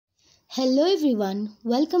Hello everyone,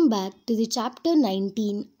 welcome back to the chapter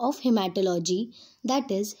 19 of hematology,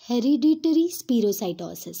 that is hereditary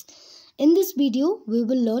spherocytosis. In this video, we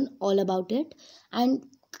will learn all about it and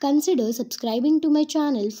consider subscribing to my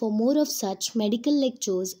channel for more of such medical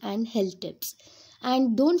lectures and health tips.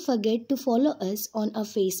 And don't forget to follow us on our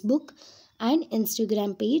Facebook and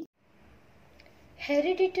Instagram page.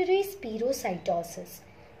 Hereditary spherocytosis.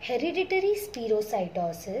 Hereditary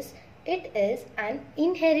spherocytosis, it is an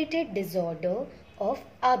inherited disorder of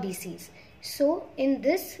RBCs. So in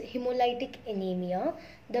this hemolytic anemia,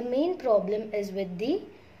 the main problem is with the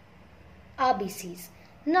RBCs.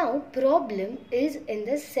 Now problem is in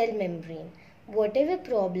the cell membrane. Whatever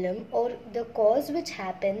problem or the cause which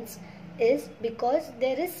happens is because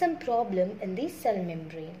there is some problem in the cell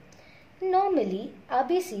membrane. Normally,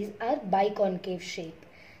 RBCs are biconcave shape.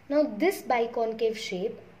 Now this biconcave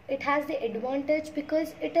shape, it has the advantage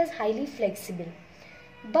because it is highly flexible.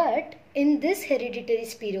 But in this hereditary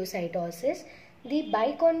spherocytosis, the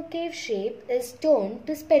biconcave shape is turned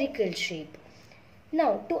to spherical shape.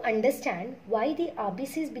 Now to understand why the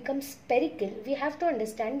RBCs become spherical, we have to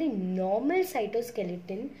understand the normal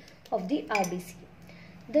cytoskeleton of the RBC.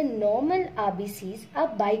 The normal RBCs are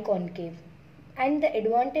biconcave. And the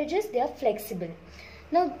advantage is they are flexible.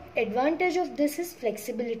 Now advantage of this is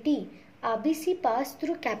flexibility. RBC pass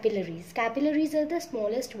through capillaries. Capillaries are the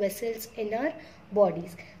smallest vessels in our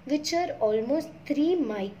bodies, which are almost 3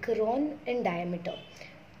 micron in diameter.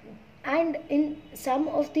 And in some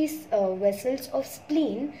of these vessels of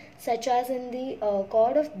spleen, such as in the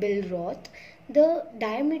cord of Billroth, the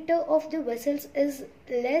diameter of the vessels is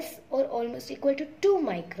less or almost equal to 2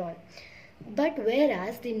 micron. But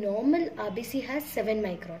whereas the normal RBC has 7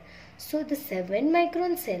 micron. So the 7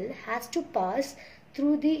 micron cell has to pass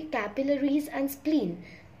through the capillaries and spleen.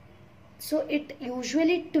 So it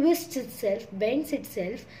usually twists itself, bends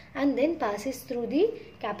itself and then passes through the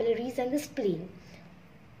capillaries and the spleen.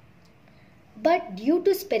 But due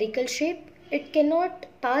to spherical shape, it cannot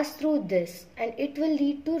pass through this and it will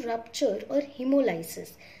lead to rupture or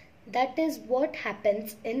hemolysis. That is what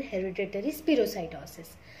happens in hereditary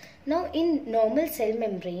spherocytosis. Now in normal cell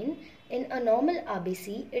membrane, in a normal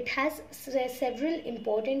RBC, it has several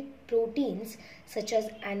important proteins such as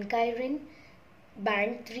ankyrin,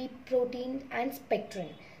 band 3 protein and spectrin.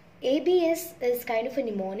 ABS is kind of a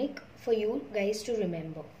mnemonic for you guys to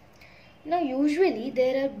remember. Now usually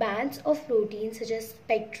there are bands of proteins such as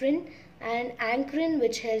spectrin and ankyrin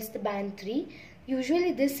which holds the band 3.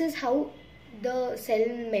 Usually this is how the cell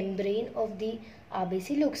membrane of the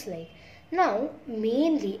RBC looks like. Now,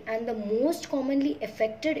 mainly and the most commonly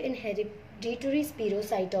affected in hereditary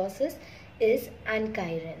spherocytosis is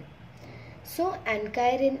ankyrin. So,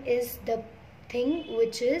 ankyrin is the thing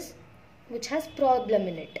which has problem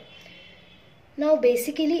in it. Now,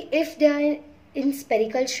 basically, if they are in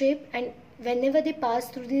spherical shape and whenever they pass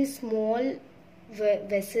through these small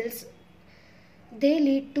vessels, they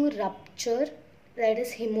lead to rupture, that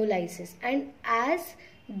is hemolysis. And as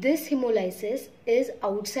this hemolysis is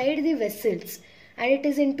outside the vessels and it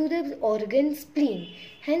is into the organ spleen,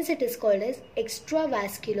 hence it is called as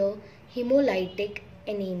extravascular hemolytic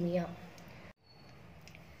anemia.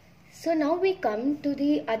 So now we come to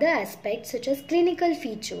the other aspects such as clinical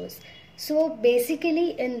features. So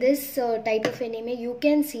basically in this type of anemia, you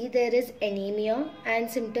can see there is anemia and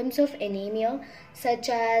symptoms of anemia such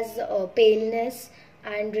as paleness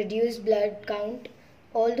and reduced blood count.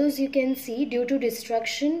 All those you can see. Due to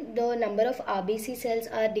destruction, the number of RBC cells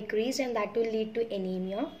are decreased and that will lead to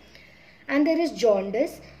anemia. And there is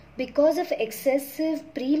jaundice. Because of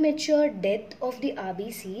excessive premature death of the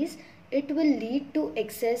RBCs, it will lead to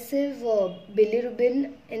excessive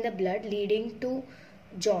bilirubin in the blood leading to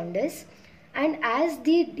jaundice. And as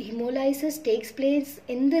the hemolysis takes place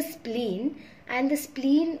in the spleen and the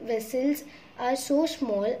spleen vessels are so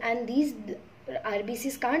small and these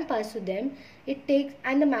RBCs can't pass through them,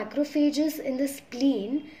 and the macrophages in the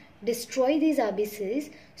spleen destroy these RBCs,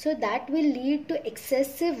 so that will lead to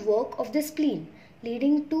excessive work of the spleen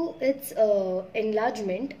leading to its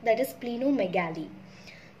enlargement, that is splenomegaly.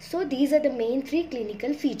 So these are the main 3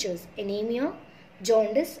 clinical features: anemia,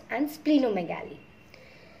 jaundice and splenomegaly.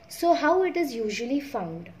 So how it is usually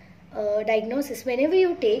found? Diagnosis: whenever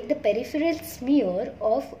you take the peripheral smear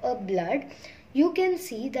of a blood, you can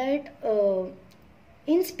see that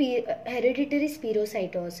in hereditary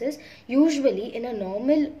spherocytosis, usually in a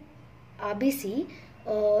normal RBC,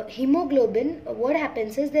 hemoglobin, what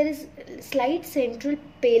happens is there is slight central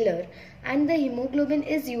pallor and the hemoglobin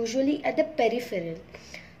is usually at the peripheral.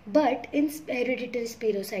 But in hereditary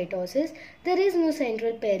spherocytosis, there is no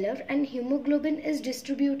central pallor and hemoglobin is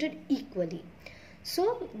distributed equally.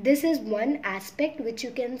 So this is one aspect which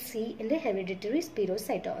you can see in the hereditary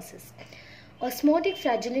spherocytosis. Osmotic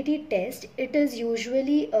fragility test, it is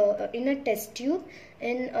usually in a test tube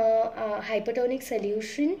in a hypertonic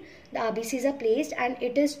solution. The RBCs are placed and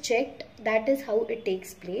it is checked. That is how it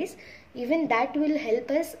takes place. Even that will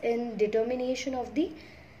help us in determination of the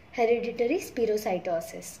hereditary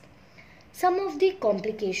spherocytosis. Some of the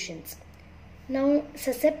complications. Now,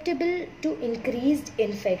 susceptible to increased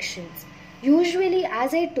infections. Usually,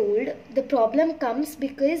 as I told, the problem comes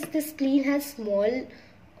because the spleen has small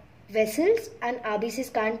vessels and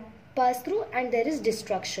RBCs can't pass through and there is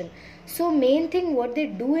destruction. So main thing what they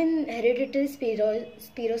do in hereditary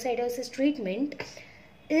spherocytosis treatment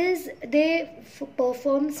is they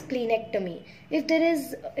perform splenectomy. If there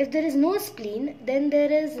is no spleen, then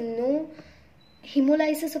there is no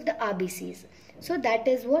hemolysis of the RBCs. So that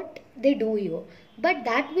is what they do here. But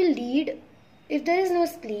that will lead, if there is no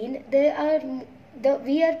spleen,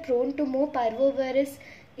 we are prone to more parvovirus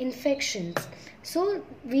infections. So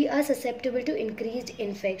we are susceptible to increased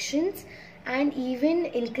infections and even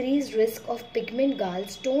increased risk of pigment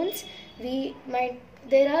gallstones.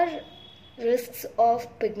 There are risks of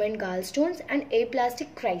pigment gallstones and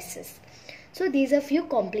aplastic crisis. So these are few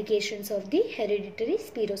complications of the hereditary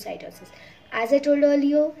spherocytosis. As I told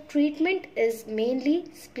earlier, treatment is mainly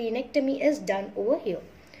splenectomy is done over here.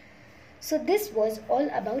 So this was all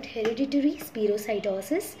about hereditary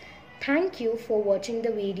spherocytosis. Thank you for watching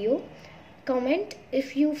the video. Comment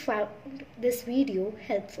if you found this video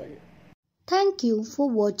helpful. Thank you for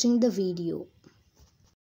watching the video.